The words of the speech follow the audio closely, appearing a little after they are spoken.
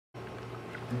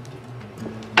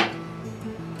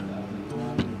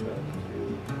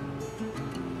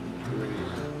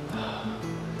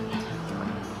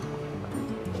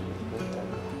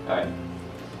Alright.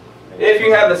 If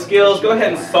you have the skills, go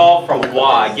ahead and solve for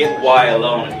y. Get y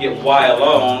alone. If you get y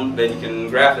alone, then you can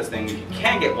graph this thing. If you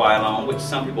can't get y alone, which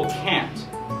some people can't.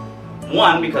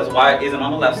 One, because y isn't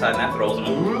on the left side and that throws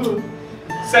them.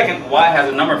 Second, y has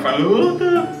a number in front of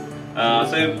it.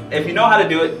 So if you know how to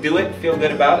do it, feel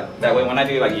good about it. That way when I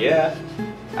do, like, yeah,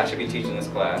 I should be teaching this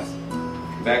class.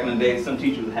 Back in the day, some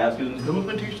teachers would have students come up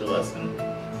and teach the lesson.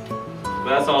 But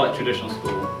that's all at traditional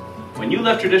school. When you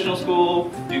left traditional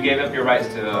school, you gave up your rights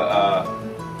to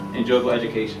enjoyable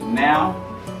education. Now,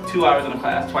 2 hours in a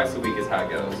class, twice a week is how it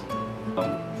goes.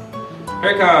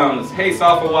 Here it comes. Hey,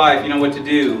 solve for y if you know what to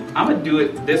do. I'm going to do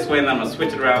it this way and then I'm going to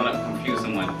switch it around and confuse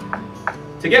someone.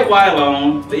 To get y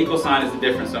alone, the equal sign is the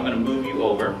difference, so I'm going to move you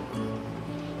over.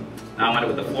 Now I'm going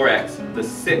to do it with the 4x, the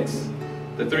 6,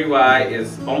 the 3y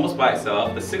is almost by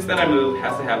itself. The 6 that I move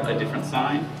has to have a different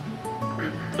sign.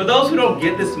 For those who don't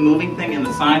get this moving thing and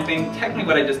the sign thing, technically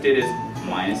what I just did is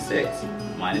minus 6,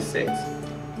 minus 6.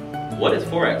 What is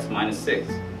 4x minus 6?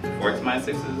 4x minus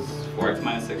 6 is 4x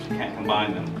minus 6. You can't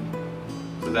combine them.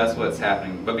 So that's what's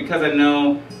happening. But because I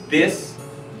know this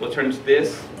will turn into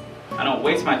this, I don't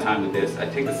waste my time with this. I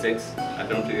take the 6, I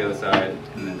throw them to the other side,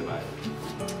 and then divide.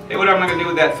 Hey, what am I going to do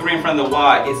with that 3 in front of the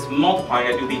y? It's multiplying.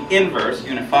 I do the inverse.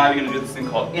 Unit 5, you're going to do this thing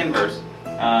called inverse.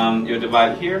 You'll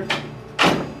divide here,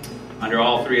 under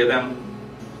all 3 of them,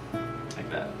 like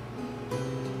that.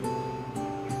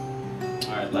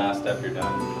 Alright, last step, you're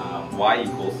done. Y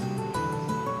equals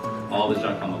all the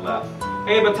junk on the left.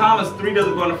 Hey, but Thomas, 3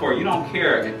 doesn't go into 4. You don't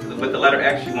care. With the letter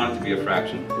x, you want it to be a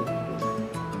fraction.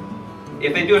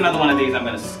 If they do another one of these, I'm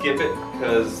going to skip it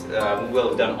because we will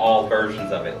have done all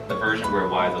versions of it. The version where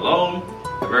y is alone,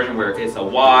 the version where it's a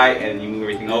y and you move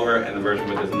everything over, and the version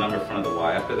where there's a number in front of the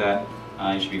y. After that,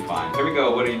 you should be fine. Here we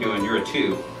go. What are you doing? You're a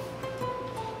 2.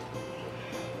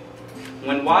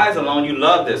 When y is alone, you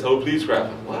love this. Oh, please graph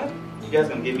it. What? You guys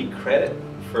going to give me credit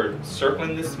for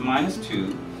circling this minus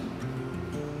 2,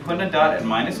 putting a dot at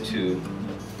minus 2,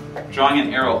 drawing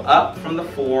an arrow up from the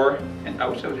 4, and I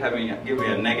wish I would have give me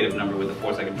a negative number with the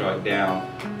 4 so I could draw it down.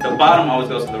 The bottom always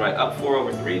goes to the right, up 4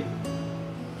 over 3.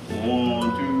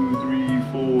 1, 2, 3,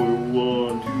 4,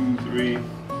 1, 2, 3.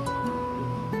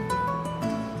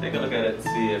 Take a look at it,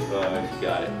 see if you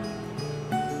got it.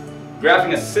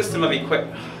 Graphing a system of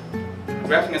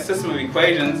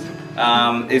equations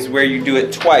is where you do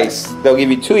it twice. They'll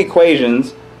give you 2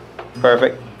 equations.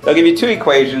 Perfect. They'll give you 2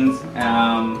 equations.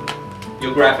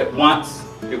 You'll graph it once.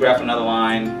 You'll graph another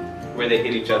line. Where they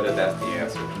hit each other, that's the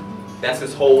answer. That's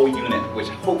this whole unit, which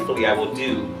hopefully I will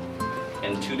do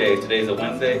in 2 days. Today's a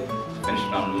Wednesday. Finish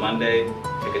it on Monday.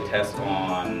 Take a test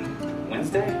on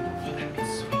Wednesday. Oh, that'd be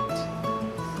sweet.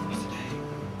 What's today?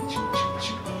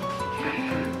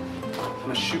 I'm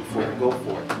gonna shoot for it. Go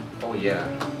for it. Oh yeah.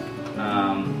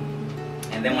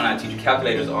 And then when I teach you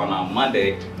calculators on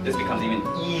Monday, this becomes even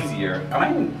easier. I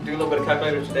might even do a little bit of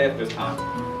calculator today if there's time.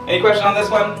 Any question on this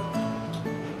one?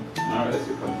 Alright, let's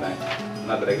do a couple things.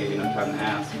 Not that I gave you enough time to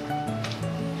ask.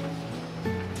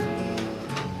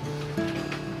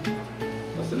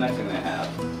 What's the next thing they have?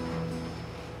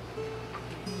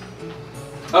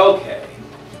 Okay.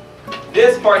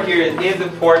 This part here is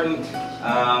important.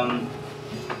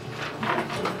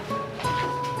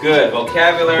 Good.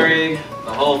 Vocabulary,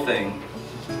 the whole thing.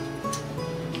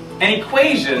 An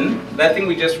equation, that thing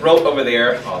we just wrote over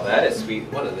there. Oh, that is sweet.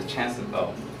 What are the chances?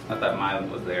 Oh, I thought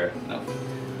mine was there. No.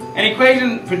 An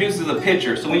equation produces a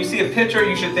picture. So when you see a picture,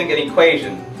 you should think an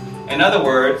equation. In other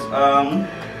words,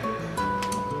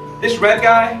 this red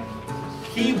guy,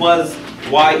 he was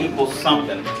y equals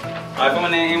something. If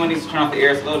anyone needs to turn off the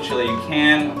air, it's a little chilly, you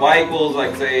can. Y equals,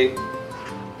 like, say,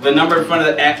 the number in front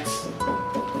of the x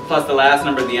plus the last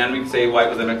number at the end. We can say y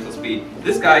equals mx plus b.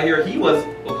 This guy here, he was,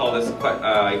 we'll call this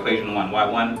equation 1,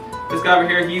 y1. This guy over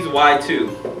here, he's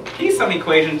y2. He's some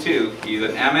equation 2. He's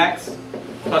an mx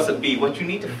plus a b. What you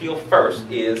need to feel first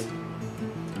is,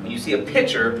 when you see a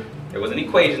picture, there was an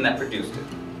equation that produced it.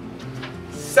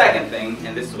 Second thing,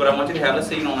 and this is what I want you to have, let's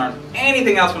say you don't learn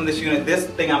anything else from this unit, this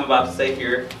thing I'm about to say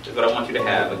here is what I want you to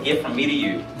have, a gift from me to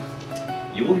you.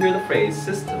 You will hear the phrase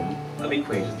system of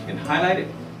equations. You can highlight it,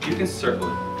 you can circle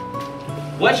it.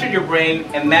 What should your brain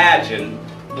imagine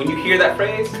when you hear that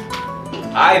phrase?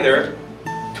 Either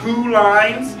 2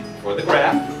 lines for the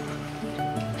graph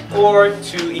or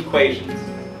 2 equations.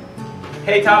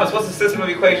 Hey Thomas, what's the system of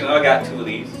equations? Oh, I got 2 of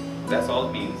these. That's all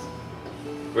it means.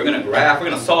 We're going to graph, we're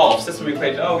going to solve system of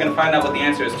equations. Oh, we're going to find out what the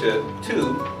answer is to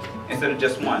 2 instead of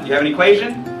just 1. You have an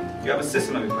equation? You have a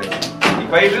system of equations.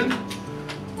 Equation,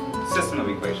 system of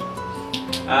equations.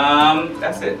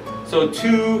 That's it. So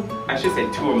two, I should say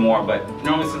two or more, but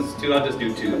normally since it's two, I'll just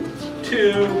do two.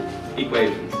 Two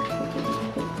equations.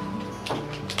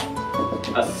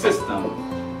 A system,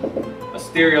 a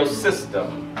stereo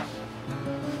system.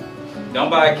 Don't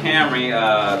buy a Camry,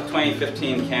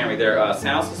 2015 Camry. Their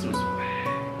sound system is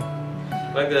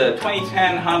like the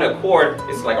 2010 Honda Accord.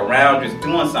 It's like around just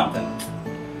doing something.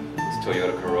 It's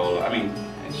Toyota Corolla. I mean,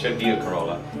 it should be a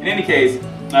Corolla. In any case,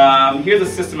 here's a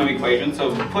system of equations.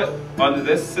 So put under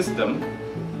this system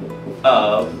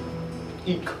of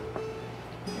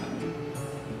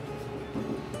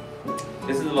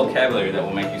this is the vocabulary that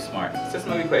will make you smart.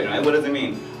 System of equations. And what does it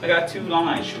mean? I got two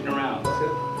lines shooting around. That's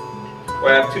it. Or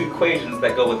I have two equations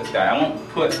that go with this guy. I won't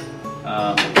put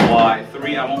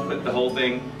y3. I won't put the whole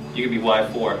thing. You could be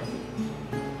y4.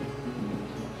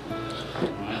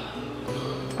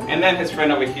 And then his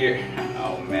friend over here.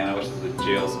 Oh man, I wish this was a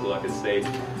jail school. I could say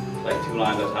like two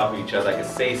lines on top of each other. I could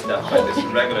say stuff like this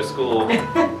in regular school.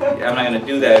 Yeah, I'm not going to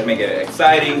do that. Make it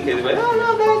exciting. Kids will be like, oh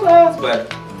no, no class.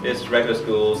 But it's regular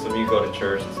school. Some of you go to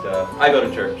church and stuff. I go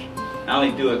to church. I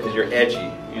only do it because you're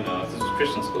edgy. You know, if this was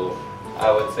Christian school,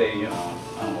 I would say, you know,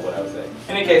 I don't know what I would say.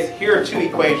 In any case, here are two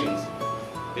equations.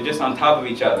 They're just on top of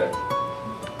each other.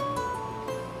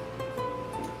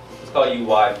 Let's call you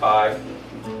y5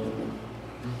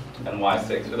 and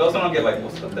y6. For those who don't get like,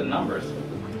 what's with the numbers?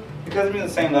 Because it means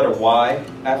the same letter y,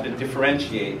 I have to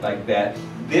differentiate like that.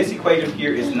 This equation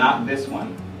here is not this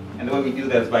one. And the way we do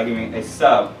that is by giving a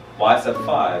sub, y sub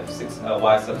 5,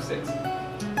 y sub 6.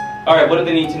 All right, what do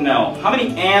they need to know? How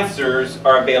many answers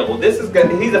are available? This is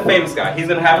good. He's a famous guy. He's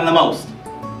going to have them the most.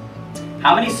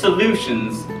 How many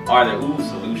solutions are there? Ooh,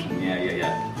 solution.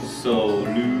 Yeah.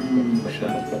 Solution.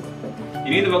 You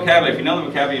need the vocabulary. If you know the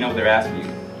vocabulary, you know what they're asking you.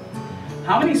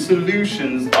 How many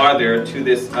solutions are there to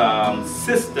this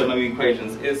system of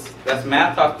equations? That's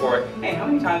math talk for, hey, how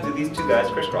many times do these two guys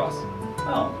crisscross?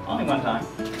 Oh, only one time.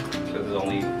 Because there's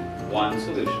only one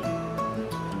solution.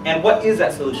 And what is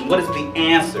that solution? What is the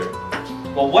answer?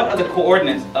 Well, what are the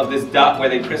coordinates of this dot where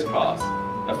they crisscross?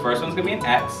 The first one's going to be an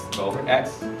x, go over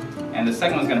x. And the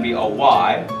second one's going to be a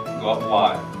y, go up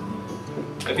y.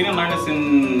 If you didn't learn this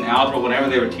in algebra, whenever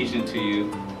they were teaching it to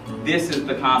you, this is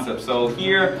the concept. So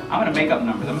here, I'm going to make up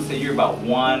numbers. I'm going to say you're about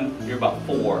 1, you're about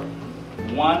 4.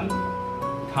 1,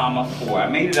 comma 4. I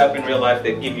made it up in real life.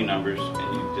 They give you numbers,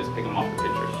 and you just pick them off the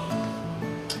picture.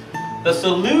 The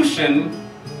solution,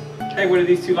 hey, where do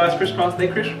these two lines crisscross? They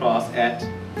crisscross at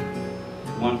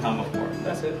 1, comma 4.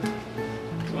 That's it.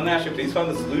 So when they ask you, please find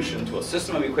the solution to a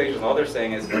system of equations, all they're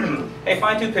saying is, hey,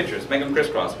 find two pictures, make them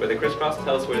crisscross. Where they crisscross,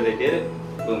 tell us where they did it,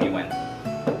 boom, you win.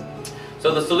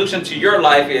 So the solution to your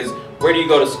life is, where do you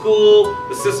go to school?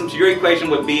 The system to your equation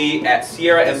would be at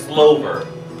Sierra and Slover.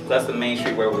 That's the main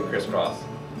street where we crisscross.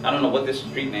 I don't know what this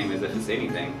street name is, if it's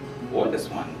anything, or this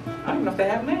one. I don't even know if they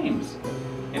have names.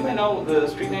 Anybody know the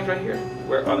street names right here?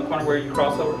 Where on the corner where you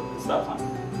cross over the stop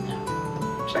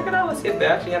sign? Check it out. Let's see if they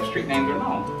actually have street names or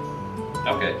no.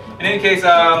 Okay. In any case,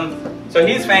 so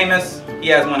he's famous. He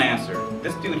has one answer.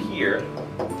 This dude here,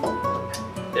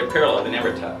 they're parallel. They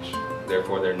never touch.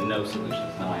 Therefore, there are no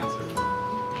solutions, no answers.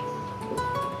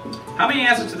 How many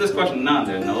answers to this question? None.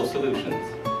 There are no solutions.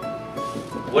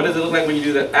 What does it look like when you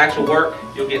do the actual work?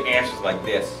 You'll get answers like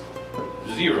this.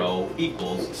 0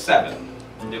 equals 7.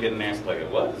 You'll get an answer like,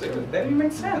 what? That doesn't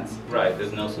make sense. Right,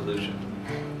 there's no solution.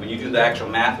 When you do the actual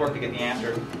math work to get the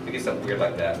answer, you get something weird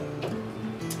like that.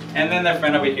 And then their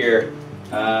friend over here,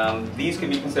 these can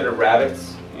be considered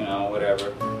rabbits, you know,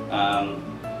 whatever.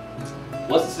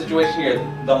 What's the situation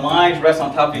here? The lines rest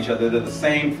on top of each other. They're the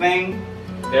same thing.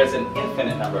 There's an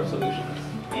infinite number of solutions.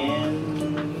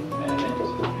 Infinite.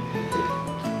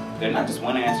 They're not just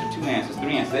one answer, 2 answers,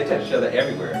 3 answers. They touch each other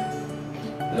everywhere.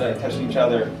 They're like touching each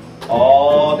other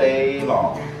all day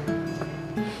long.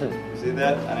 See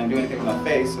that? I didn't do anything with my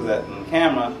face so that on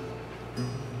camera.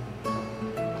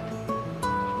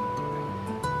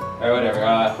 Or whatever.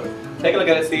 Take a look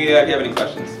at it, see if you have any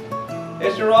questions.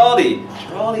 It's Giraldi.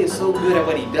 Giraldi is so good at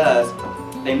what he does,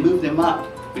 they moved him up,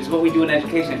 which is what we do in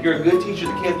education. If you're a good teacher,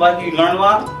 the kids like you, you learn a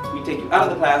lot, we take you out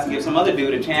of the class and give some other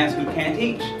dude a chance who can't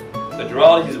teach. So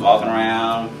Giraldi, he's walking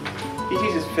around. He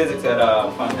teaches physics at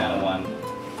Fontana 1.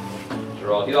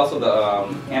 Giraldi. He's also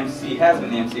the MC, has been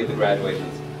the MC of the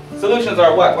graduations. Solutions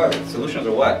are what? Solutions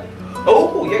are what?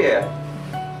 Oh,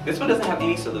 yeah. This one doesn't have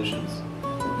any solutions.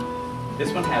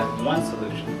 This one has one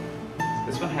solution.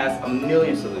 This one has a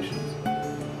million solutions.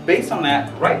 Based on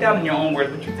that, write down in your own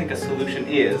words what you think a solution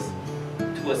is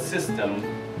to a system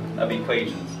of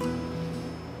equations.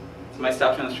 Somebody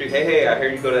stops you on the street, hey, I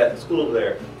heard you go to that school over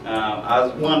there. I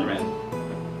was wondering,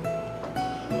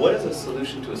 what is a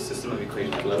solution to a system of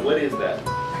equations? What is that?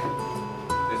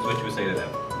 This is what you would say to them.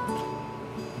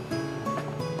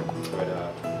 But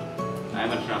I'm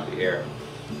going to turn off the air.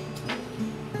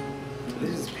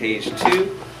 This is page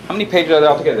 2. How many pages are there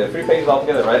altogether? 3 pages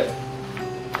altogether, right?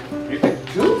 3 pages?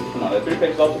 2? No, there are 3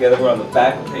 pages altogether. We're on the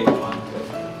back of page 1.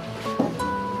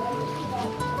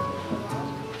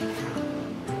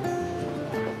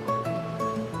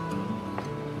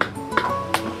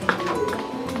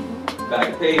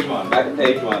 Back to page 1, back to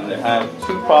page 1. They have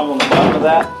 2 problems under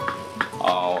that.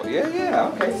 Oh,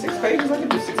 yeah, okay, 6 pages. I can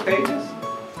do 6 pages.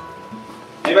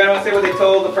 Anybody want to say what they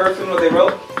told the person, what they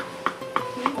wrote?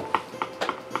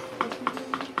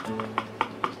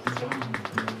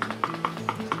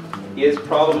 Is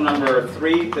problem number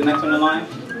 3 the next one in line?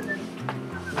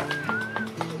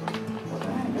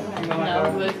 No,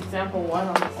 it was example 1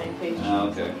 on the same page. Oh,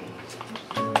 okay.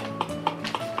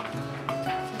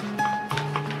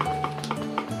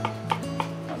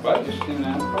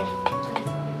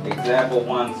 Example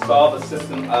 1, solve a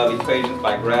system of equations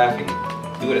by graphing.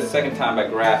 Do it a second time by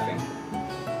graphing.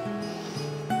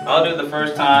 I'll do it the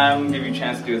first time, give you a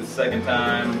chance to do it the second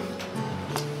time.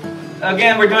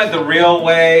 Again, we're doing it the real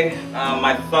way.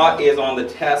 My thought is on the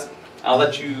test, I'll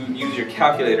let you use your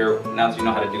calculator now that you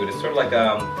know how to do it. It's sort of like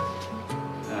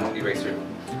eraser.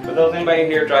 For those, anybody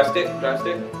here, drive stick?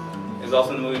 Is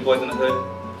also in the movie Boys in the Hood.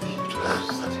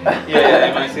 Yeah,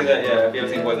 anybody see that? Yeah, if you ever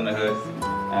seen Boys in the Hood.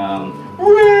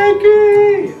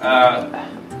 Ricky!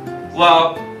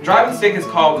 Well, driving stick is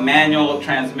called manual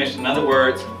transmission. In other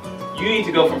words, you need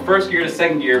to go from first gear to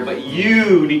second gear, but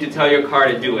you need to tell your car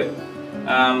to do it.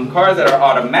 Cars that are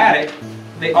automatic,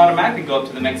 they automatically go up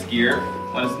to the next gear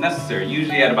when it's necessary,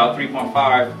 usually at about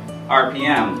 3.5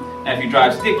 RPM. Now if you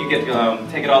drive stick, you get to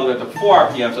take it all the way up to 4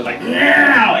 RPM, so it's like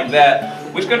that,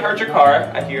 which could hurt your car,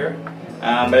 I hear.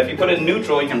 But if you put it in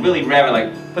neutral, you can really rev it,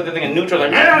 like put the thing in neutral,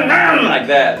 like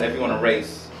that, if you want to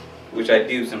race, which I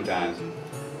do sometimes.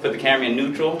 Put the camera in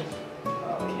neutral.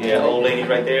 Yeah, old lady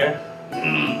right there.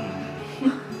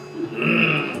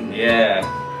 Yeah.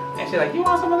 And she's like, you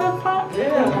want some of that pop?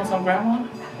 Yeah, want some, grandma?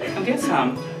 Come get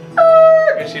some.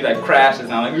 And she like crashes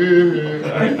and I'm like,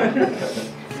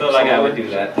 so like I would do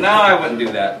that. No, I wouldn't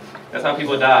do that. That's how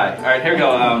people die. All right, here we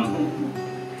go.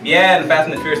 Yeah, in Fast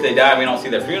and the Furious they die. We don't see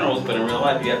their funerals, but in real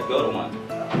life you have to go to one.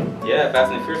 Yeah,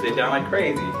 Fast and the Furious they die like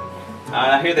crazy.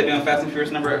 I hear they're doing Fast and Furious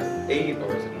number 8,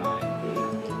 or is it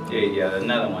 9? Yeah,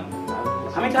 another one.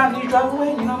 How many times do you drive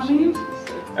away? You know what I mean?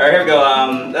 All right, here we go.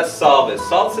 Let's solve this.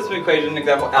 Solve the system equation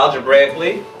example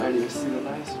algebraically. I didn't even see the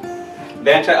last one.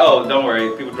 Then check. Oh, don't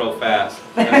worry. People drove fast.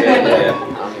 Yeah.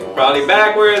 Probably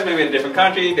backwards. Maybe in a different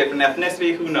country, different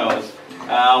ethnicity. Who knows?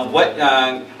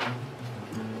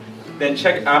 Then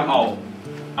check. I'm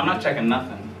not checking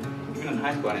nothing. Even in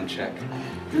high school, I didn't check.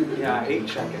 Yeah, I hate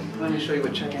checking. Let me show you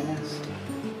what checking is.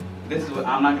 This is what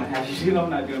I'm not gonna have you do. I'm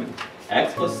not doing it.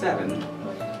 X plus 7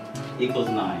 equals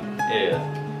 9. Yeah.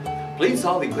 Please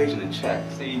solve the equation and check.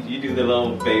 See, you do the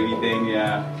little baby thing,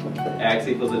 yeah. X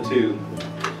equals a 2.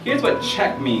 Here's what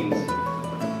check means.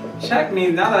 Check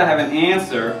means now that I have an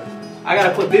answer, I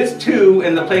gotta put this 2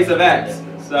 in the place of X.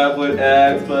 So I put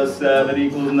X plus 7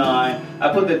 equals 9. I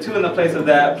put the 2 in the place of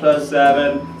that, plus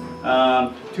 7.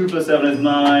 2 plus 7 is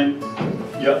 9.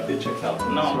 Yep, it checks out.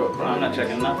 No, I'm not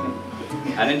checking nothing.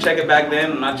 I didn't check it back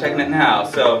then, I'm not checking it now.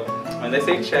 So when they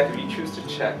say check, if you choose to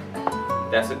check,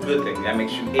 that's a good thing. That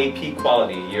makes you AP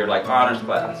quality. You're like honors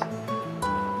class.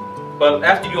 But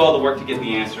after you do all the work to get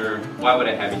the answer, why would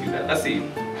I have you do that? Let's see.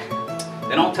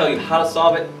 They don't tell you how to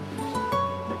solve it.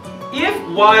 If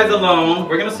y is alone,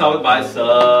 we're going to solve it by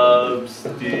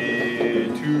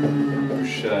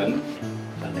substitution.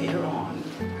 But later on,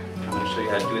 I'm going to show you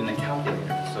how to do it in the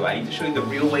calculator. So I need to show you the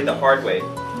real way, the hard way.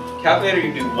 Calculator,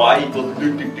 you do y equals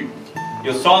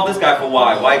You'll solve this guy for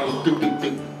y equals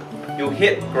You'll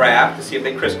hit graph to see if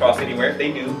they crisscross anywhere. If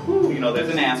they do, you know there's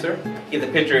an answer. If the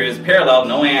picture is parallel,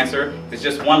 no answer. If it's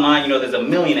just one line, you know there's a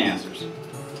million answers.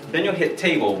 Then you'll hit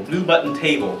table, blue button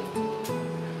table.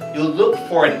 You'll look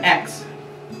for an X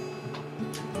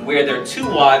where there are 2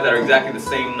 Y's that are exactly the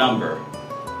same number.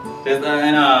 There's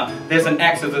an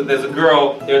X, there's a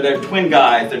girl, they're twin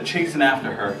guys, they're chasing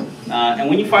after her. And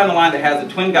when you find the line that has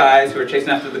the twin guys who are chasing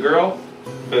after the girl,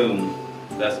 boom,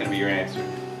 that's going to be your answer.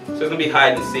 So it's going to be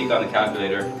hide and seek on the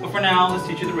calculator. But for now, let's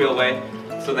teach you the real way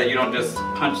so that you don't just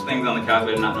punch things on the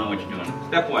calculator and not know what you're doing.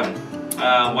 Step 1,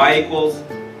 y equals,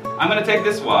 I'm going to take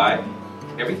this y,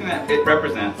 everything that it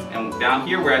represents, and down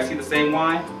here where I see the same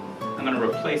y, I'm going to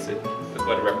replace it with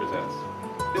what it represents.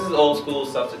 This is old school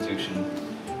substitution.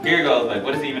 Here goes, like,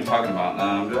 what is he even talking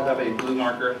about? Do I have a blue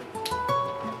marker?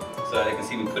 So they can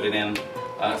see me put it in.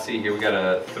 Let's see here, we got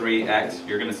a 3x,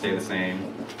 you're gonna stay the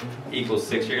same. Equals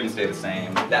 6, you're gonna stay the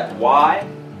same. That y,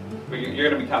 you're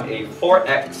gonna become a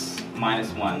 4x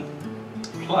minus 1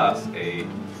 plus a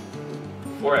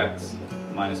 4x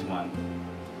minus 1.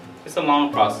 It's a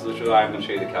long process, which is why I'm gonna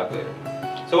show you the calculator.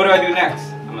 So what do I do next?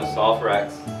 I'm gonna solve for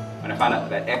x. When I find out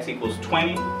that x equals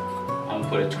 20, I'm gonna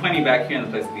put a 20 back here in the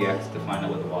place of the x to find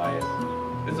out what the y is.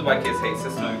 This is why kids hate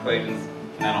system of equations,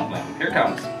 and I don't blame them. Here it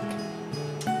comes.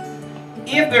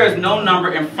 If there is no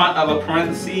number in front of a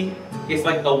parenthesis, it's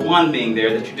like a 1 being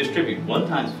there that you distribute. 1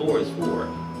 times 4 is 4.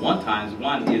 1 times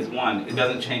 1 is 1. It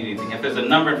doesn't change anything. If there's a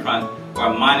number in front or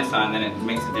a minus sign, then it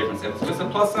makes a difference. If it's just a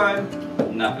plus sign,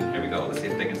 nothing. Here we go. Let's see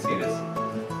if they can see this.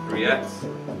 3x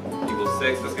equals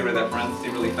 6. Let's get rid of that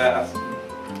parenthesis really fast.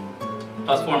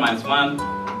 Plus 4 minus 1.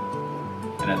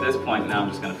 And at this point now I'm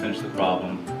just going to finish the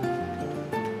problem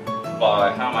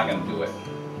by, how am I going to do it?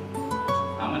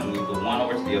 I'm going to move the 1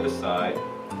 over to the other side.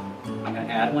 I'm going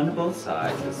to add 1 to both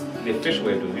sides. This is the official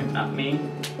way of doing it, not me.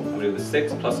 I'm going to do the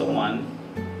 6 plus a 1.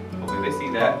 Hopefully they see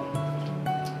that.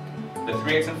 The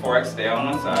 3x and 4x stay on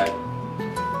one side.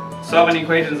 Solving an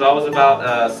equation is always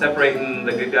about separating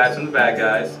the good guys from the bad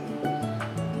guys.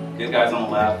 Good guys on the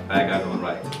left, bad guys on the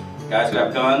right. Guys who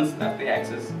have guns, that's the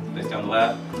x's, they stay on the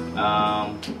left.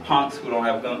 Punks who don't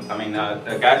have guns,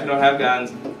 guys who don't have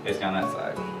guns, they stay on that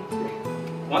side.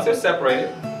 Once they're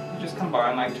separated, you just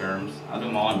combine like terms. I'll do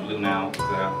them all in blue now because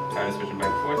I'm tired of switching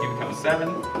back and forth. You become a 7.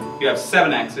 You have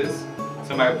 7 x's.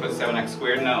 Somebody would put 7x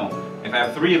squared? No. If I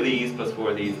have 3 of these plus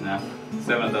 4 of these, now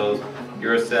 7 of those,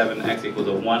 you're a 7, x equals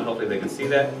a 1. Hopefully they can see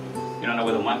that. You don't know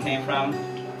where the 1 came from?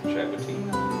 Check with you.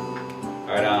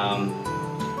 Alright,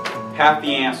 half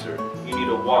the answer. You need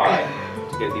a y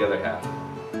to get the other half.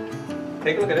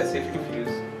 Take a look at it, see if you're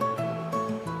confused.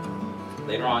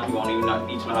 Later on, you won't even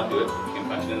need to know how to do it. You can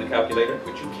punch it in the calculator,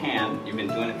 which you can. You've been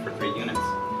doing it for 3 units.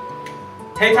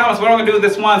 Hey Thomas, what am I going to do with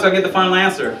this 1 so I get the final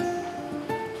answer? I'm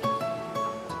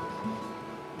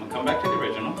going to come back to the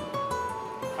original,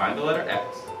 find the letter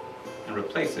x, and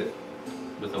replace it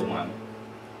with a 1.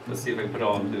 Let's see if I can put it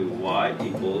all into y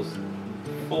equals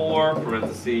 4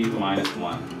 parentheses minus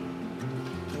 1.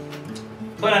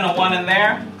 Put in a 1 in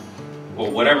there, or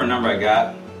whatever number I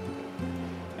got.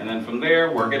 And then from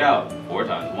there, work it out. 4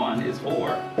 times 1 is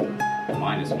 4.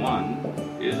 Minus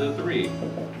 1 is a 3.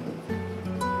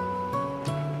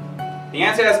 The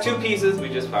answer has 2 pieces. We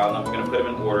just found them. We're going to put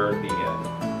them in order at the end.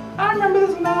 I remember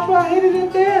this now, but I hated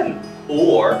it then.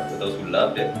 Or, for those who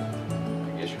loved it,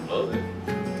 I guess you love it.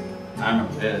 I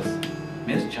remember this.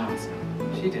 Miss Johnson.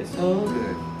 She did so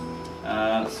good.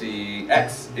 Let's see.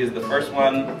 X is the first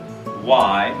one.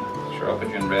 Y, sure I'll put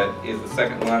you in red, is the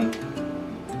second one.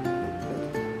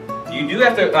 You do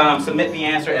have to submit the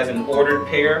answer as an ordered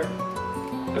pair.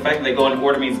 The fact that they go in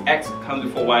order means X comes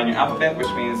before Y in your alphabet, which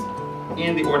means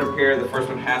in the ordered pair, the first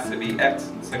one has to be X,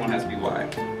 the second one has to be Y.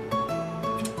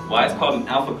 Why it's called an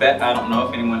alphabet, I don't know.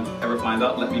 If anyone ever finds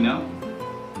out, let me know.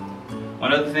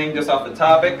 One other thing, just off the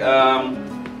topic,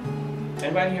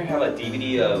 anybody here have a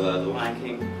DVD of The Lion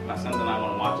King? My sons and I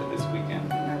want to watch it this weekend.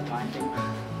 Remember Lion King?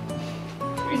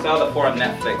 We saw the 4 on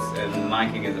Netflix, and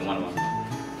Lion King isn't one of them.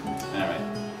 Alright.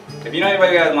 If you know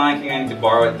anybody who has Lion King, I need to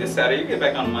borrow it this Saturday. You get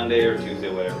back on Monday or Tuesday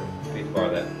or whatever. I need to borrow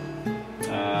that.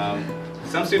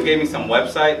 Some student gave me some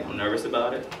website. I'm nervous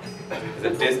about it. Is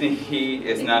it Disney?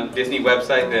 It's not a Disney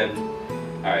website, then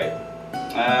alright.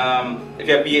 If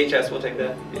you have VHS, we'll take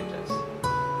that. VHS.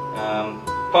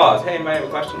 Pause. Hey, anybody have a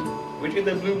question? Where'd you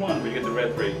get the blue one? Where'd you get the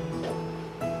red 3?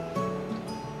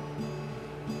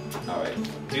 Alright,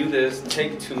 do this,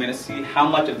 take 2 minutes, see how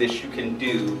much of this you can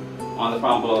do on the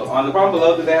problem below. On the problem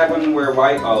below, do they have one where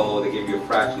white? Oh, they give you a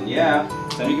fraction. Yeah,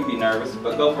 so you can be nervous,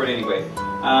 but go for it anyway.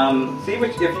 See if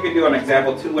you can do an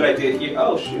example 2, what I did here.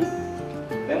 Oh shoot,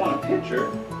 they want a picture.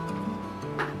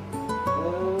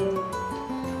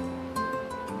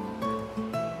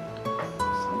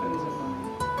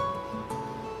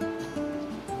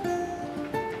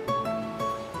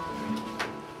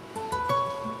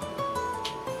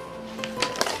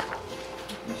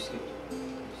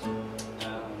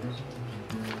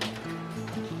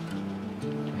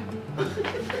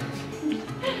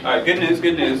 Alright, good news,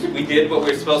 good news. We did what we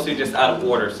were supposed to, just out of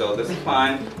order, so this is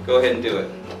fine. Go ahead and do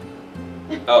it.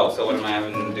 Oh, so what am I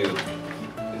having to do?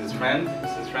 Is his friend?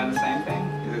 Is his friend the same thing?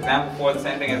 Is example 4 the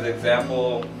same thing as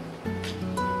example?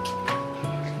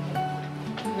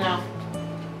 No.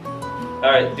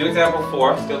 Alright, do example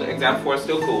 4. Still, example 4 is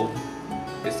still cool.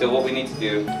 It's still what we need to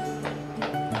do.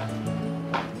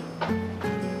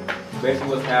 Basically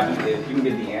what's happening is you can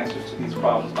get the answers to these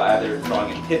problems by either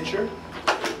drawing a picture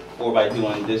or by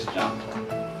doing this jump.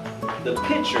 The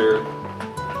picture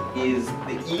is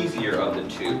the easier of the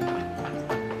two.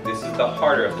 This is the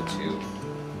harder of the two.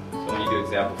 So when you do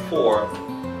example 4,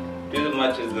 do as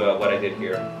much as what I did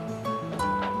here.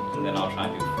 And then I'll try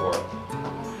and do 4.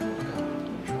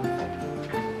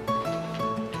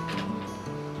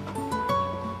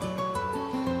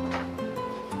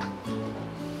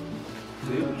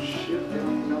 Dude, shit, they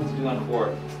don't even know what to do on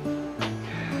 4.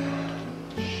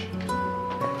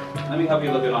 Let me help you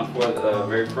a little bit on 4. The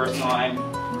very first line,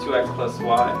 2x plus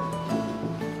y.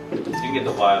 So you can get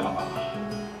the y on.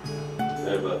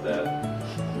 Sorry about that.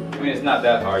 I mean, it's not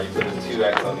that hard. You put the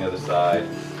 2x on the other side.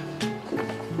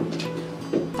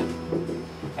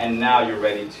 And now you're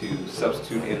ready to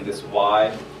substitute in this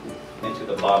y into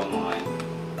the bottom line.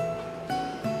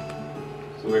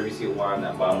 So wherever you see a y on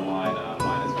that bottom line,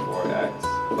 minus 4x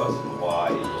plus y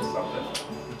equals something.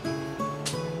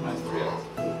 Minus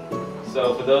 3x.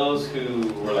 So for those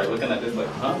who were like looking at this like,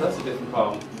 huh, that's a different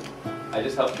problem. I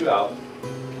just helped you out.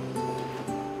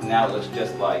 Now it looks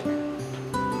just like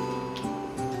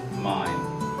mine.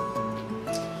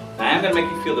 I am going to make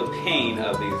you feel the pain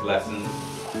of these lessons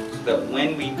so that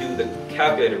when we do the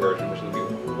calculator version, which will be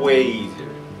way easier,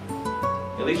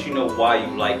 at least you know why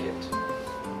you like it.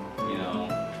 You know,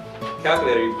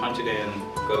 calculator, you punch it in,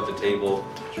 go to the table,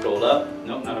 scroll up,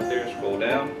 nope, not up there, scroll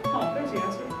down. Oh, there's the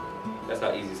answer. That's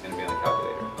how easy it's going to be on the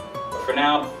calculator. But for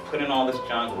now, put in all this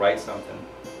junk, write something.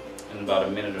 In about a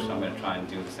minute or so, I'm going to try and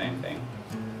do the same thing.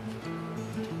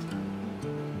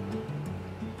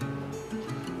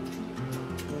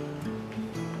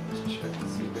 Let's check and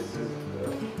see. This is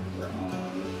we're on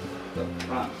the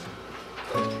front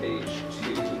of page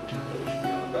 2. So we should be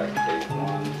on the back of page 1.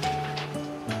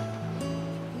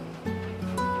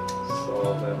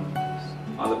 Solve them.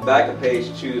 On the back of page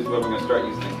 2 is where we're going to start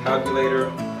using the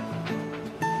calculator.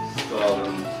 Solve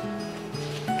them.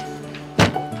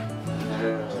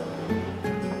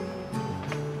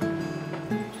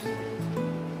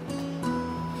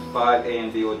 5A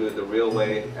and B, we'll do it the real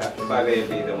way. After 5A and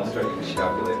B, then we'll start using the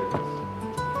calculator.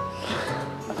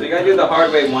 So you gotta do it the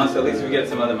hard way once, so at least if you get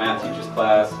some other math teacher's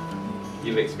class,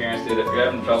 you've experienced it. If you're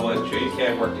having trouble, it's true you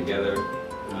can't work together.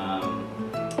 I'm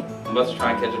about to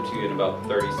try and catch up to you in about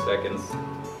 30 seconds.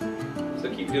 So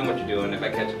keep doing what you're doing. If I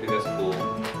catch up to you, that's cool.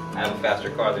 I have a faster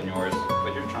car than yours,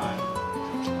 but you're trying.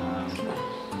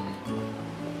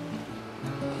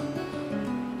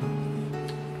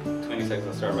 20 seconds,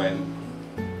 I'll start writing.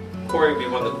 Corey would be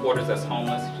one of the quarters that's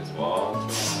homeless. He just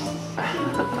walks.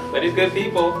 But he's good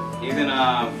people. He's in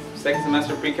second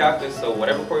semester pre-calculus, so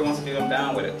whatever Corey wants to do, I'm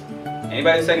down with it.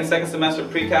 Anybody who's taking second semester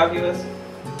pre-calculus,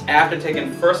 after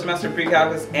taking first semester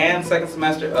pre-calculus and second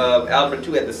semester of Algebra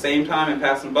 2 at the same time and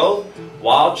passing both,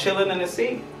 while chilling in his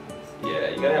seat, yeah,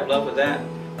 you gotta have love with that.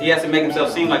 He has to make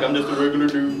himself seem like I'm just a regular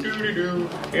dude,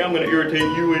 hey, I'm gonna irritate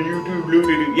you and you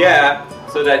do, yeah,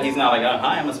 so that he's not like, oh,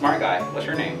 hi, I'm a smart guy. What's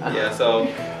your name? Yeah, so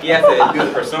he has to do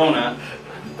the persona.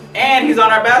 And he's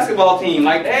on our basketball team,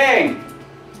 like, dang.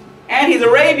 And he's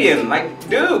Arabian, like,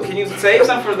 dude, can you save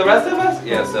some for the rest of us?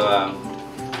 Yeah, so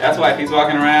that's why if he's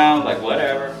walking around, like,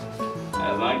 whatever,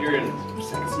 as long as you're in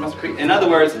second semester pre. In other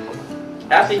words,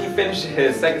 after he finished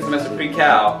his second semester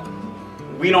pre-cal,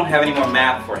 we don't have any more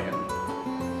math for him.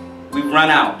 We've run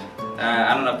out.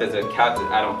 I don't know if there's a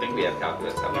calculus. I don't think we have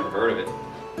calculus. I've never heard of it.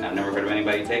 And I've never heard of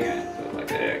anybody taking it. So like,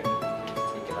 hey.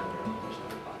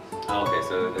 Oh, okay,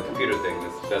 so the computer thing,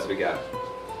 that's the best we got.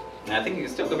 And I think you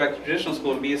can still go back to traditional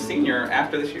school and be a senior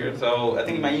after this year. So I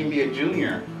think you might even be a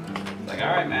junior. It's like,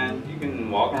 all right, man, you can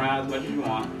walk around as much as you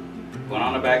want. Put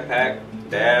on a backpack,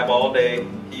 dab all day.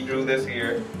 He drew this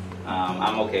here.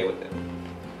 I'm okay with it.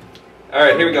 All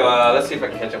right, here we go. Let's see if I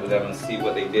can catch up with them and see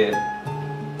what they did.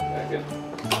 Back in.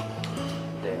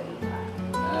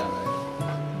 All right.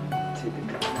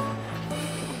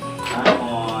 I'm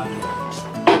on.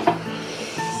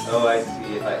 Oh, I see.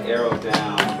 If I arrow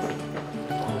down,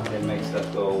 it makes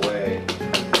stuff go away.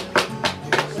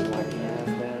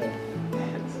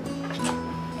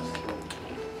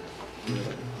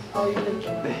 Oh, you did.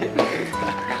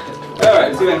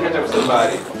 Alright, see if I can catch up with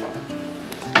somebody.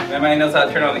 If anybody knows how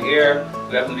to turn on the air,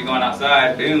 we happen to be going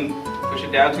outside, boom, push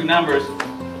it down 2 numbers.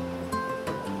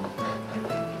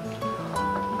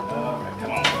 Alright,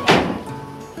 come on.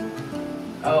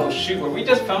 Oh shoot, were we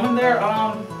just filming there?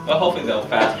 Well, hopefully they'll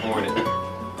fast forward it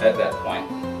at that point.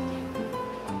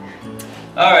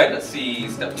 Alright, let's see,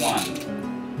 step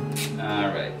 1.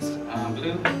 Alright,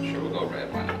 blue? Sure, we'll go red,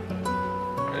 why not?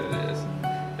 Red it is.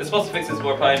 They're supposed to fix this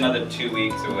board probably another 2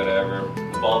 weeks or whatever.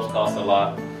 The bulbs cost a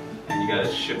lot, and you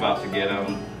gotta ship out to get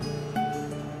them.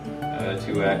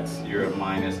 2x. You're a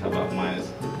minus. How about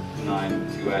minus 9,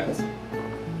 2x?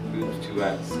 Oops,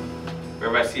 2x.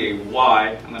 Wherever I see a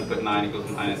y, I'm going to put 9 equals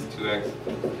minus 2x.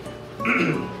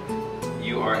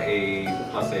 You are a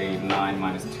plus a 9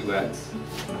 minus 2x.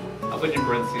 I'll put you in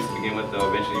parentheses to begin with, though.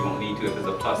 Eventually you won't need to if there's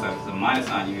a plus sign. If there's a minus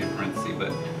sign, you need a parenthesis,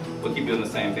 but we'll keep doing the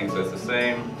same thing, so it's the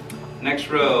same. Next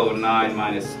row, 9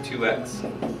 minus 2x.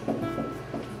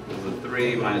 Equals a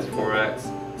 3 minus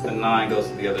 4x. The 9 goes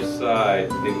to the other side,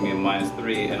 giving me a minus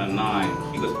 3 and a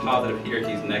 9. He was positive here,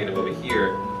 he's negative over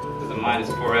here. There's a minus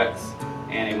 4x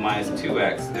and a minus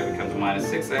 2x. That becomes a minus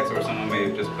 6x, or someone may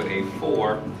have just put a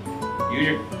 4. Use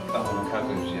your, no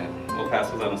calculators yet. We'll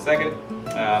pass those out in a second.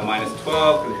 Minus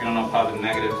 12, because if you don't know positive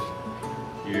negatives,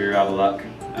 you're out of luck.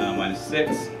 Minus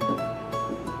 6.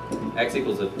 X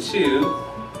equals a 2.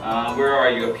 Where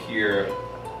are you up here?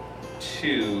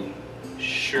 2.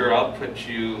 Sure, I'll put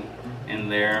you in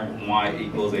there. Y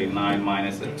equals a 9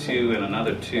 minus a 2 and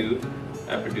another 2.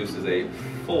 That produces a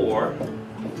 4.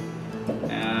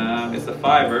 It's a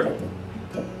fiver.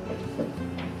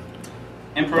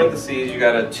 In parentheses, you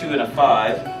got a 2 and a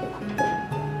 5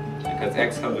 because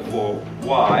x comes before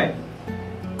y.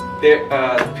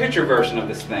 The picture version of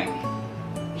this thing.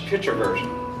 Picture version.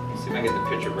 Let's see if I can get the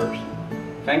picture version.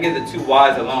 If I can get the two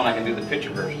y's alone, I can do the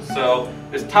picture version. So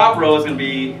this top row is going to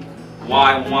be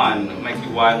y1. It'll make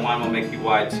you y1, will make you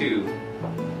y2.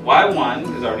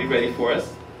 y1 is already ready for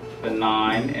us. The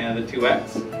 9 and the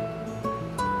 2x.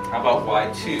 How about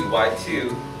y2?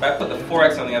 y2, if I put the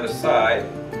 4x on the other side,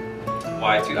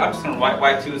 y2, I'm just going to write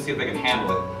y2 and see if they can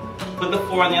handle it. Put the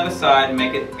 4 on the other side and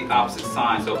make it the opposite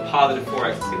sign, so positive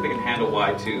 4x, see if they can handle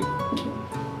y2.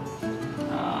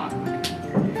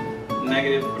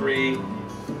 Negative 3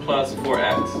 plus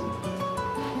 4x.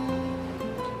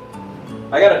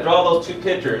 I got to draw those two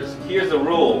pictures. Here's the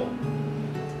rule.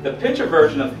 The picture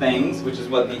version of things, which is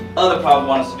what the other problem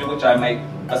wants us to do, which I may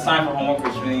assign for homework,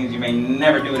 which means you may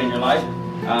never do it in your life,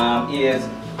 is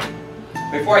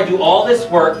before I do all this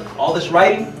work, all this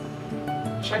writing,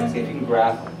 check and see if you can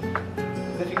graph them.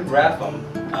 Because if you can graph them,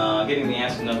 getting the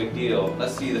answer is no big deal.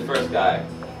 Let's see the first guy.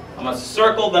 I'm going to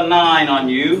circle the 9 on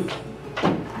you.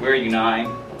 Where are you, 9?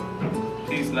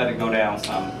 Please let it go down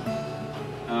some.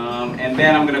 And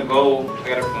then I'm going to go, I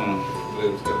got a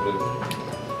blue, let's go blue.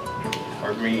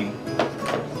 Or green.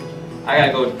 I got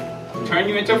to go turn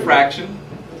you into a fraction,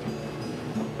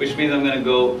 which means I'm going to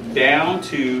go down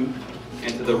 2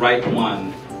 into the right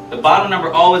 1. The bottom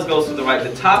number always goes to the right.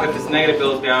 The top, if it's negative,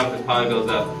 goes down. If it's positive, goes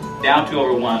up. Down 2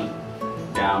 over 1.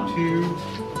 Down 2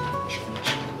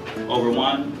 over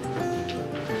 1.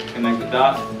 Connect the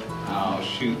dot. Oh,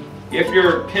 shoot. If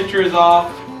your picture is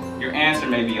off, your answer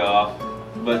may be off.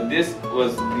 But this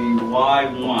was the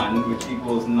y1, which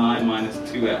equals 9 minus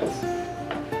 2x.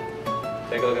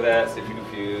 Take a look at that. See if you're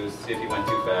confused. See if you went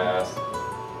too fast.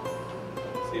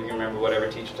 See if you remember whatever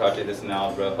teacher taught you this in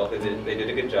algebra. Hopefully they did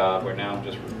a good job. We're now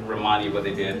just reminding you what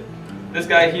they did. This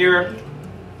guy here,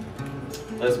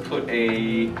 let's put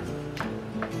a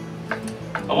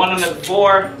 1 on the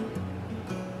 4.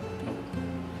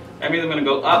 That means I'm going to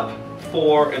go up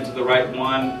 4 into the right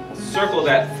 1. Circle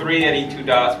that 3 at each 2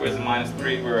 dots. Where's the minus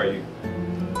 3? Where are you?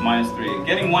 Minus 3.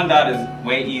 Getting 1 dot is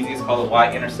way easy. It's called a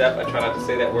y-intercept. I try not to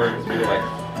say that word. It's really like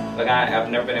I've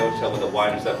never been able to tell what the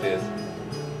y-intercept is.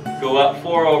 Go up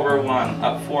 4 over 1.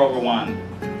 Up 4 over 1.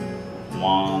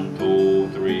 1, 2,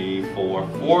 3, 4.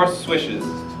 4 swishes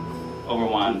over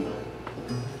 1.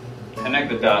 Connect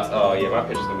the dots. Oh yeah, my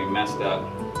picture's gonna be messed up.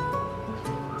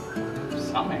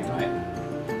 Something ain't right.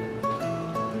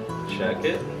 Check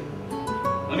it.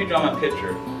 Let me draw my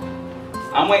picture.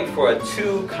 I'm waiting for a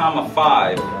 2,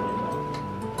 5.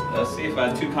 Let's see if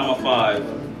I 2, 5.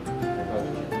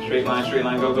 Straight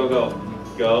line, go, go, go.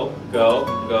 Go, go,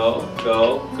 go,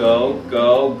 go, go,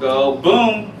 go, go,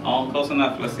 boom! Oh, close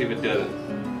enough. Let's see if it does it.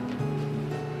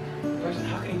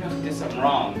 How can you know if you did something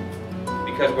wrong?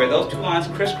 Because where those 2 lines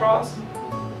crisscross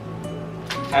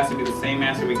has to be the same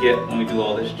answer we get when we do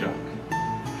all this junk.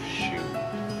 Shoot.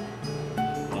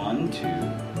 1, 2,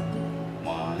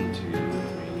 1, 2, 3,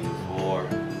 4,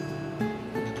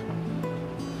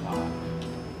 5.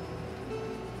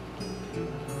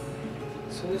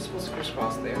 So this was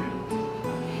crisscross there.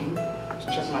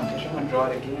 Check my picture. I'm gonna draw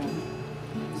it again.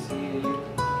 See.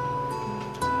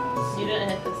 You didn't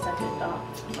hit the second dot.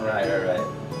 Right.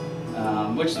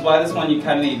 Which is why this one you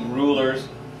kind of need rulers.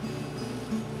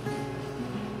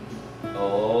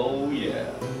 Oh yeah.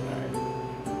 Alright.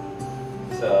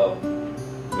 So,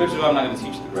 which is why I'm not going to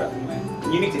teach you the graphing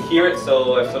way. You need to hear it,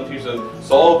 so if some teacher says,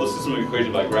 solve the system of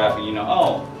equation by graphing, you know,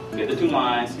 oh, get the 2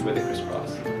 lines, see where they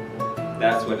crisscross.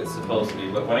 That's what it's supposed to be.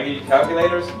 But when I give you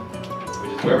calculators,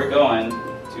 which is where we're going,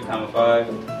 2 comma 5.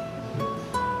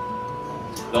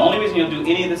 The only reason you'll do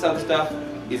any of this other stuff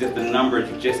is if the numbers,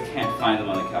 you just can't find them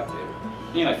on the calculator.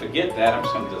 You know, forget that, I'm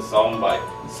just going to just solve them by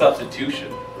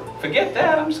substitution. Forget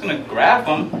that, I'm just going to graph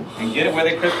them and get it where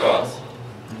they crisscross.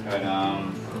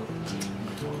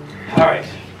 Alright,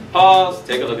 pause,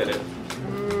 take a look at it.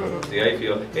 See how you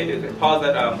feel. Hey, dude, pause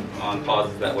that on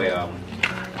pauses that way.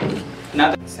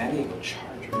 Not the San Diego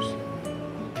Chargers.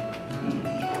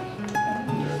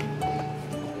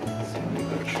 San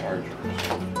Diego Chargers.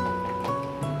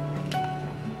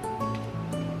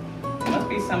 There must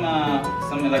be some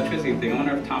electricity thing. I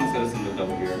wonder if Thomas Edison lived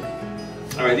over here.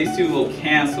 Alright, these two will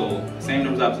cancel. Same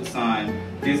numbers, opposite sign.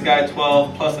 These guys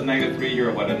 12 plus a negative 3,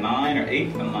 you're what, a 9 or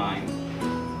 8 for 9?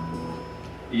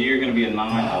 You're going to be a 9.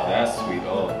 Oh, that's sweet.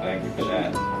 Oh, thank you for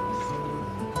that.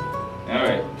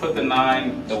 Alright, put the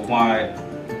 9, the Y.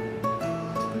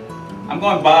 I'm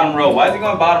going bottom row. Why is he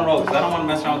going bottom row? Because I don't want to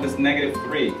mess around with this negative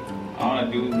 3. I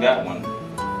want to do that one.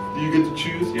 Do you get to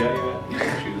choose? Yeah, you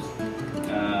get to choose.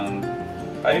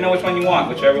 How do you know which one you want?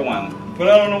 Whichever one. But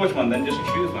I don't know which one. Then just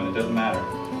choose one. It doesn't matter.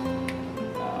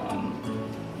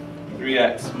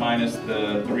 3x minus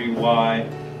the 3y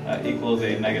equals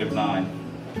a negative 9.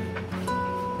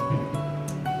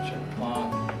 Check the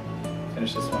clock.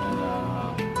 Finish this one in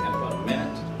about a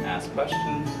minute. Ask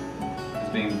questions. It's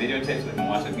being videotaped so they can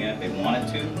watch it again if they wanted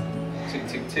to. Tick,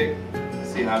 tick, tick.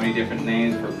 See how many different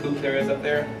names for poop there is up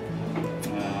there.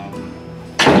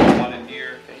 One in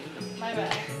here. My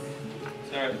bad.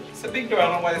 Sorry. It's a big door. I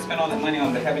don't know why they spent all that money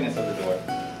on the heaviness of the door.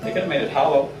 They could have made it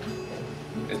hollow.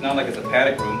 It's not like it's a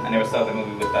panic room. I never saw the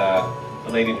movie with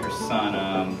the lady and her son.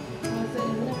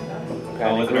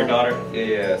 Was it her daughter?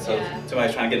 Yeah. So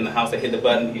somebody's trying to get in the house. They hit the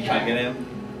button. He's trying to get in.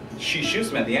 She shoots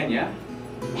him at the end. Yeah.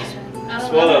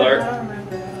 Spoiler alert.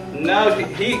 No,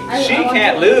 she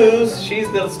can't lose. She's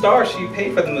the star. She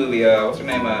paid for the movie. What's her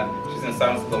name? She's in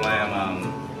Silence of the Lamb.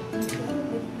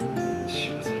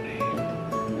 What's her name?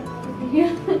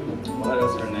 What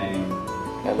is her name?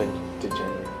 Ellen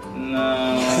DeGeneres.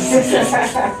 No.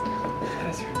 What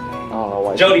is her name? I don't know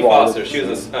why. Jodie Foster. She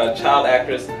was a child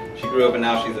actress. She grew up and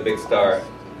now she's a big star.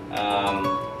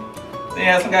 So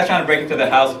yeah, some guy's trying to break into the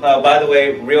house. By the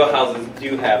way, real houses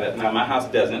do have it. Now my house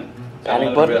doesn't. So I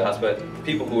don't live in a real house, but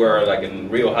people who are like in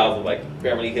real houses, like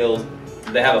Beverly Hills,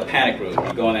 they have a panic room.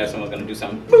 You go in there, someone's gonna do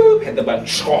something. Boop, hit the button,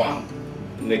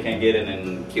 and they can't get in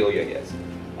and kill you, I guess.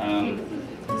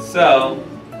 So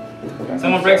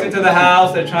someone breaks into the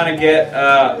house. They're trying to get.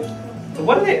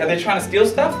 What are they? Are they trying to steal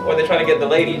stuff, or are they trying to get the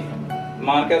lady?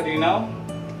 Monica, do you know?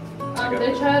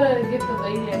 They try to get the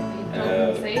lady, I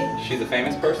think. She's a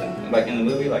famous person, like in the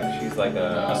movie, like she's like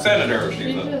a senator.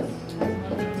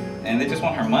 And they just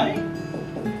want her money?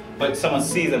 But someone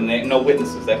sees them, no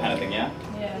witnesses, that kind of thing, yeah?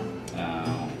 Yeah.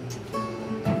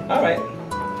 Alright.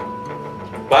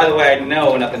 By the way, I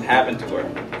know nothing happened to her.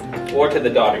 Or to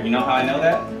the daughter. You know how I know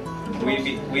that?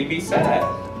 We'd be sad.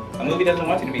 A movie doesn't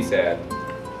want you to be sad.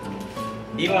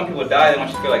 Even when people die, they want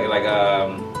you to feel like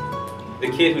the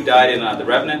kid who died in The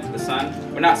Revenant, the son.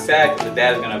 We're not sad because the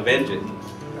dad is going to avenge it.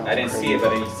 I didn't see it,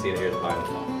 but I need to see it here at the bottom.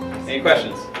 Any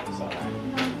questions?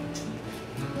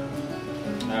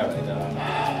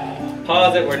 Alright,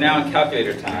 pause it. We're now in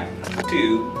calculator time.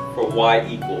 2 for y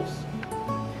equals.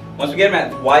 Once we get them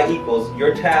at y equals,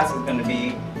 your task is going to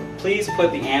be, please put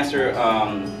the answer,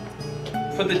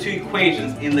 put the 2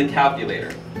 equations in the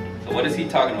calculator. So what is he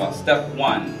talking about? Step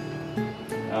 1.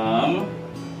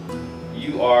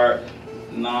 You are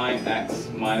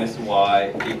 9x minus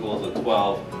y equals a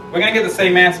 12. We're going to get the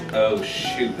same answer. Oh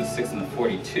shoot, the 6 and the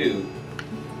 42.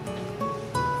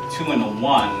 2 and a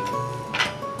 1.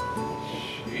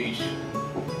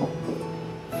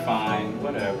 Fine,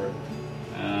 whatever.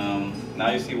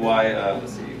 Now you see why,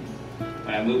 let's see.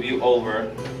 When I move you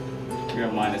over,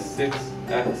 you're minus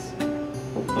 6x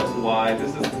plus y.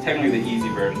 This is technically the easy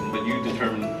version, but you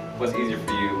determine what's easier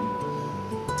for you.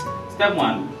 Step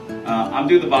 1,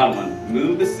 undo the bottom one.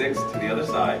 Move the 6 to the other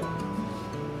side.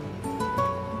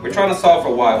 We're trying to solve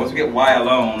for y. Once we get y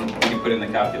alone, we can put it in the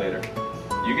calculator.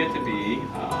 You get to be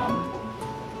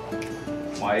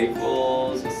y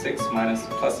equals a 6 minus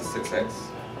plus a 6x.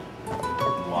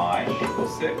 Y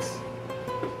equals 6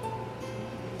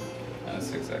 and a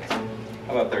 6x.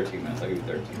 How about 13 minutes? I'll give you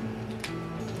 13.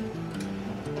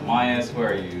 Minus, where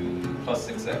are you? Plus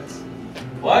 6x.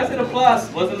 Why is it a plus?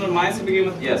 Wasn't it a minus to begin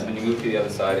with? Yes, when you move to the other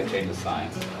side, it changes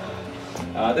signs.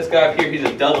 This guy up here, he's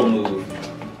a double move.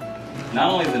 Not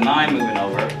only is the 9 moving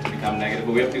over to become negative,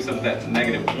 but we have to do something that's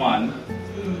negative 1.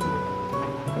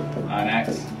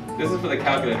 9x. This is for the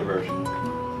calculator version.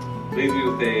 Leaves me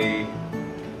with a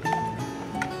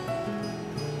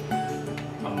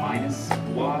minus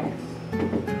y.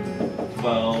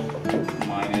 12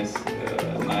 minus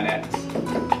 9x.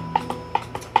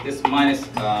 This minus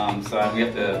sign, we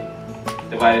have to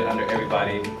divide it under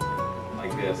everybody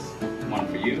like this. 1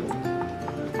 for you,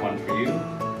 1 for you,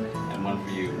 and 1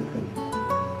 for you.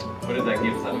 What does that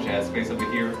give us? I wish I had space over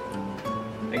here.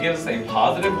 That gives us a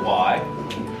positive y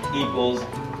equals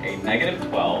a negative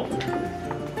 12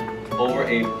 over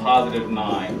a positive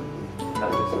 9.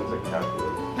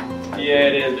 Yeah,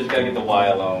 it is. Just gotta get the y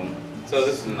alone. So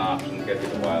this is an option. You gotta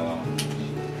get the y alone.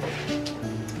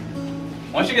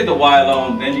 Once you get the y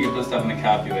alone, then you can put stuff in the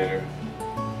calculator.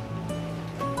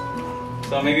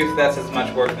 So maybe if that's as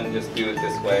much work, then just do it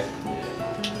this way.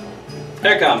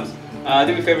 Here it comes.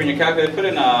 Do me a favor in your calculator. Put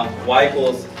in y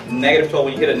equals negative 12.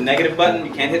 When you hit a negative button,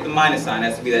 you can't hit the minus sign. It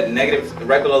has to be that negative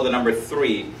right below the number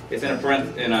 3. It's in a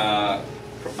parentheses.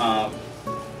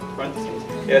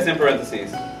 Yeah, it's in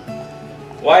parentheses.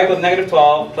 Y equals negative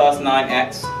 12 plus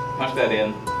 9x. Punch that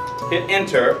in. Hit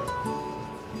enter.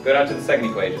 Go down to the second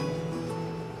equation.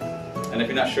 And if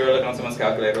you're not sure, look on someone's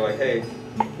calculator. Like, hey,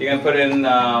 you're gonna put in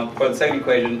for the second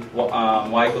equation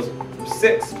y equals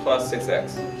 6 plus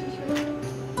 6x.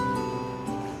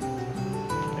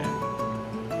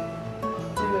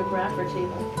 Graph or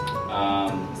table?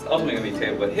 It's ultimately going to be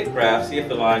table, but hit graph, see if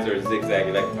the lines are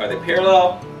zigzaggy. Like, are they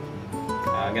parallel?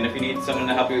 Again, if you need someone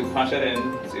to help you punch that in,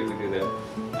 see if we do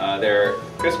that. They're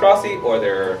crisscrossy or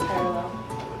they're parallel.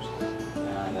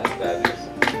 That's bad news.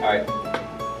 Alright.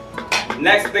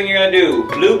 Next thing you're going to do,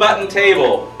 blue button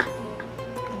table.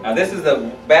 Now this is a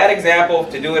bad example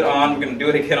to do it on. We're going to do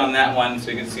it again on that one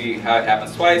so you can see how it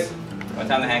happens twice. By the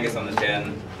time the hand gets on the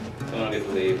 10, someone will get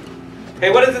to leave. Hey,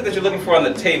 what is it that you're looking for on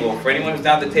the table? For anyone who's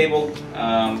down at the table,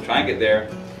 try and get there.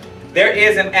 There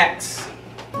is an X.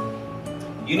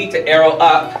 You need to arrow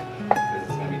up. This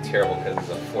is going to be terrible because it's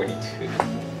a 42.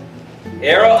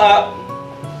 Arrow up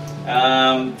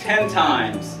 10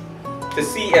 times to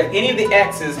see if any of the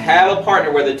X's have a partner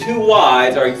where the two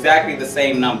Y's are exactly the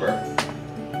same number.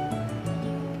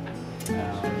 6.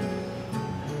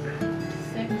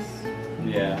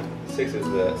 Yeah, 6 is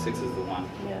the one.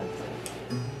 Yeah.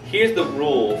 Here's the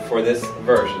rule for this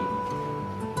version.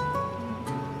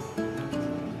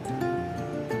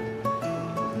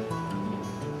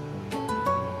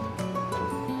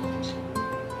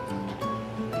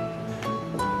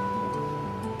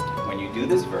 When you do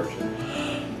this version,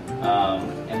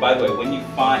 and by the way,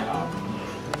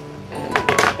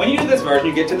 when you do this version,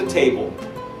 you get to the table.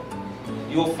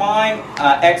 You will find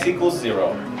x equals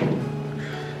 0.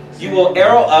 You will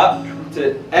arrow up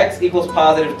to x equals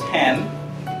positive 10.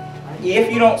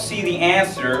 If you don't see the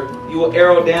answer, you will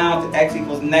arrow down to x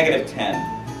equals negative 10.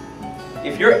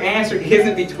 If your answer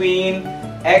isn't between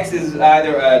x is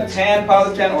either a 10,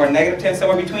 positive 10, or a negative 10,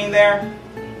 somewhere between there,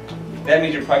 that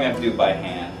means you're probably going to have to do it by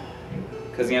hand.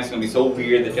 Because the answer is going to be so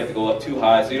weird that you have to go up too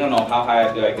high, so you don't know how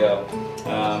high do I go.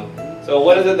 So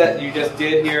what is it that you just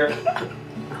did here?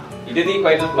 You did the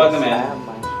equations, plug them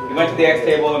in. You went to the x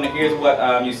table, and here's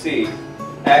what you see.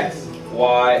 X,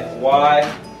 y, y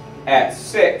at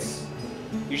 6.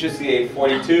 You should see a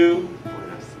 42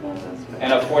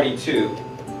 and a 42.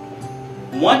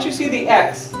 Once you see the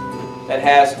X that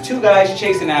has two guys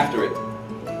chasing after it,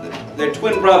 they're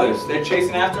twin brothers, they're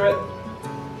chasing after it,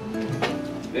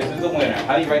 this is the winner.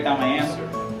 How do you write down my answer?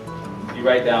 You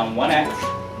write down one X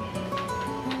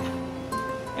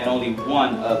and only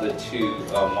one of the two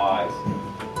Y's.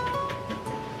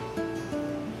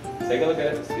 Take a look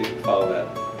at it, see if you follow that.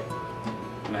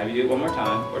 I'm going to have you do it one more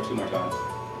time, or two more times.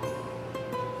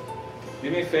 Do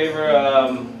me a favor,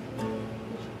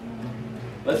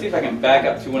 let's see if I can back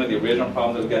up to one of the original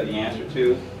problems that we got the answer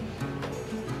to.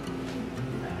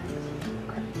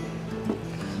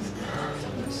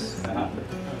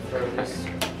 For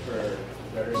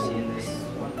letter C in this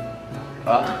one,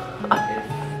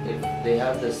 if they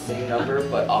have the same number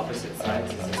but opposite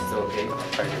sides, is it still okay?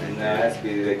 And that has to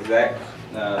be the exact,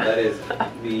 that is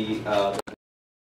the